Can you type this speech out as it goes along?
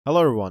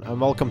Hello everyone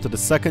and welcome to the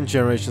second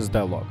generation's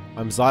Devlog.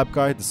 I'm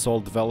Guy, the sole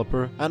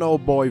developer, and oh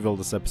boy will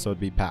this episode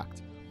be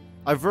packed.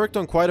 I've worked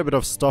on quite a bit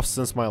of stuff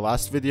since my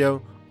last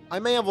video. I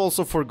may have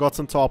also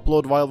forgotten to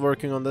upload while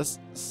working on this,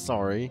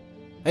 sorry.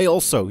 Hey,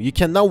 also, you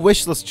can now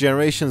wishlist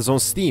generations on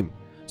Steam,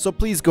 so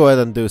please go ahead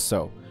and do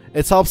so.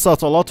 It helps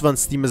out a lot when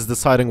Steam is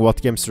deciding what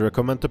games to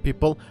recommend to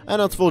people,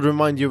 and it will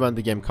remind you when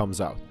the game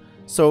comes out.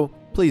 So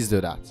please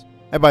do that.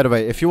 And by the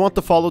way, if you want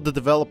to follow the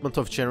development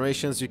of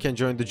Generations, you can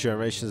join the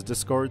Generations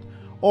Discord,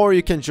 or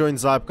you can join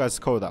Guy's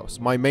Codehouse,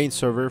 my main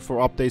server, for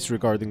updates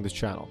regarding the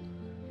channel.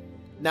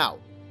 Now,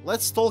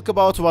 let's talk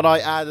about what I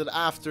added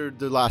after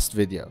the last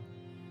video.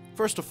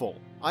 First of all,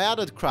 I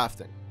added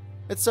crafting.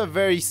 It's a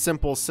very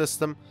simple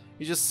system.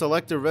 You just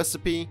select a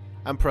recipe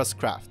and press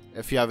craft.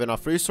 If you have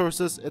enough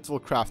resources, it will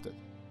craft it.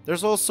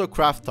 There's also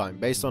craft time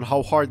based on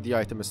how hard the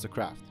item is to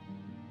craft.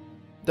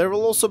 There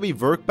will also be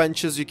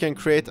workbenches you can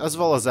create as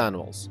well as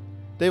animals.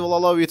 They will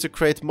allow you to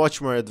create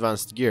much more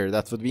advanced gear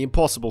that would be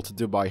impossible to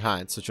do by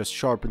hand, such as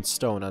sharpened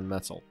stone and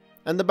metal.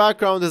 And the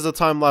background is a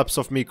time lapse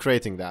of me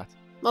creating that.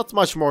 Not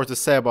much more to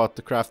say about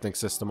the crafting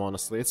system,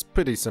 honestly, it's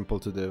pretty simple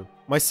to do.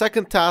 My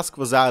second task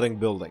was adding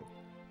building.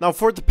 Now,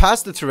 for the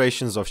past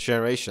iterations of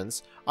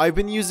Generations, I've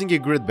been using a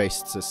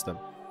grid-based system.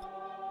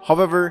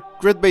 However,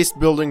 grid-based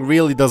building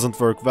really doesn't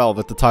work well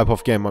with the type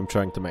of game I'm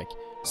trying to make.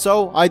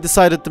 So I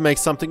decided to make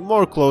something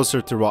more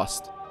closer to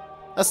Rust.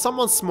 As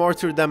someone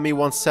smarter than me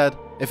once said,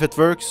 if it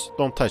works,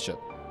 don't touch it.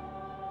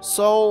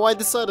 So I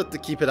decided to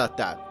keep it at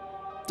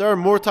that. There are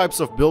more types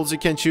of builds you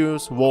can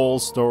choose,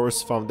 walls,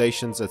 doors,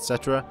 foundations,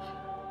 etc.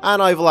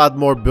 And I will add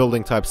more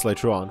building types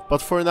later on,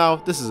 but for now,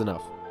 this is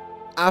enough.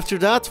 After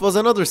that was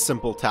another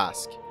simple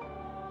task.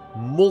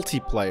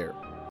 Multiplayer.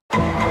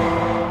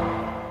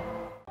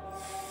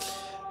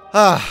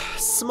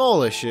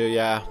 Small issue,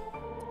 yeah.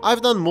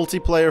 I've done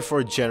multiplayer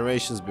for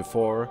Generations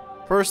before.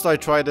 First I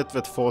tried it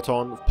with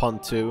Photon, Pun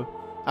 2.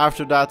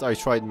 After that I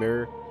tried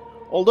Mirror.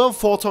 Although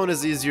Photon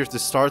is easier to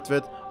start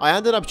with, I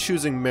ended up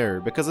choosing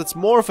Mirror because it's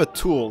more of a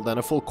tool than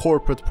a full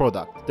corporate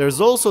product.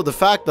 There's also the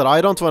fact that I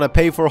don't want to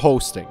pay for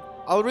hosting.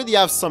 I already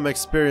have some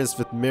experience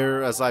with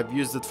Mirror as I've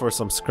used it for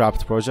some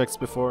scrapped projects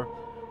before.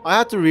 I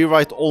had to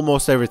rewrite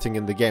almost everything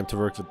in the game to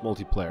work with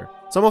multiplayer.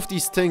 Some of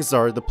these things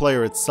are the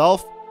player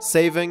itself,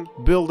 saving,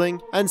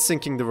 building, and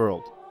syncing the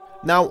world.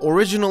 Now,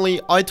 originally,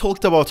 I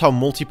talked about how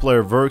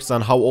multiplayer works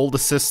and how all the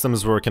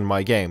systems work in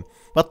my game,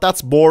 but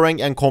that's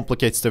boring and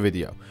complicates the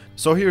video.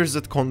 So here's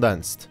it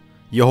condensed.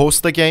 You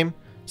host the game,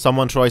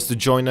 someone tries to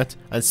join it,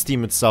 and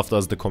Steam itself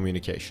does the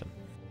communication.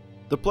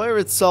 The player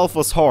itself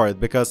was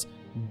hard because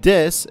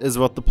this is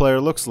what the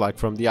player looks like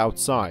from the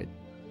outside.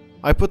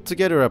 I put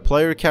together a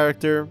player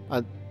character,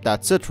 and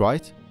that's it,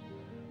 right?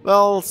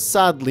 Well,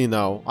 sadly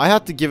no. I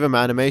had to give him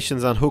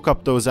animations and hook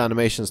up those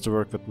animations to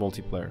work with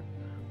multiplayer.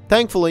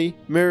 Thankfully,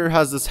 Mirror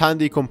has this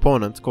handy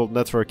component called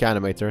Network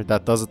Animator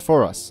that does it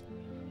for us.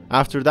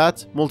 After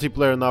that,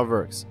 multiplayer now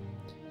works.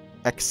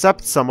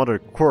 Except some other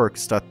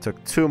quirks that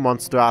took 2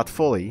 months to add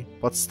fully,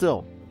 but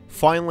still.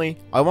 Finally,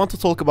 I want to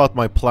talk about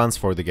my plans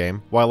for the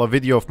game, while a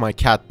video of my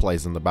cat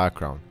plays in the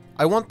background.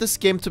 I want this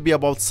game to be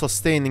about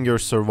sustaining your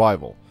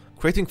survival,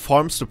 creating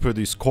farms to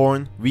produce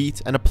corn,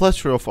 wheat, and a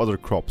plethora of other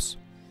crops.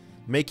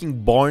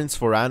 Making barns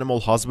for animal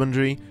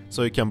husbandry,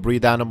 so you can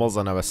breed animals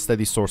and have a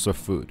steady source of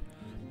food.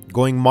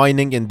 Going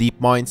mining in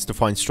deep mines to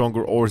find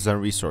stronger ores and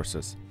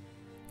resources.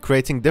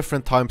 Creating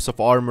different types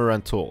of armor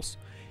and tools.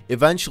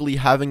 Eventually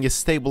having a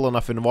stable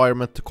enough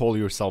environment to call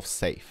yourself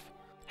safe.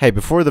 Hey,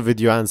 before the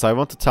video ends, I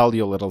want to tell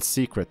you a little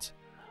secret.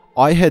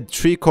 I had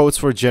 3 codes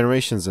for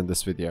Generations in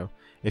this video.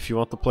 If you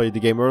want to play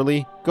the game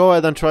early, go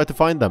ahead and try to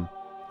find them.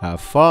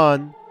 Have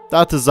fun!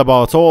 That is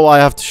about all I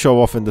have to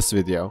show off in this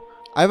video.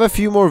 I have a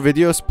few more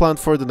videos planned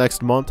for the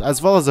next month,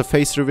 as well as a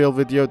face reveal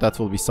video that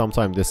will be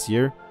sometime this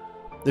year.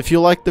 If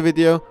you liked the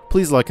video,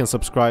 please like and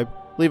subscribe,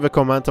 leave a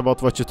comment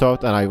about what you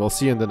thought, and I will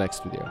see you in the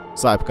next video.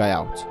 Guy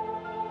out.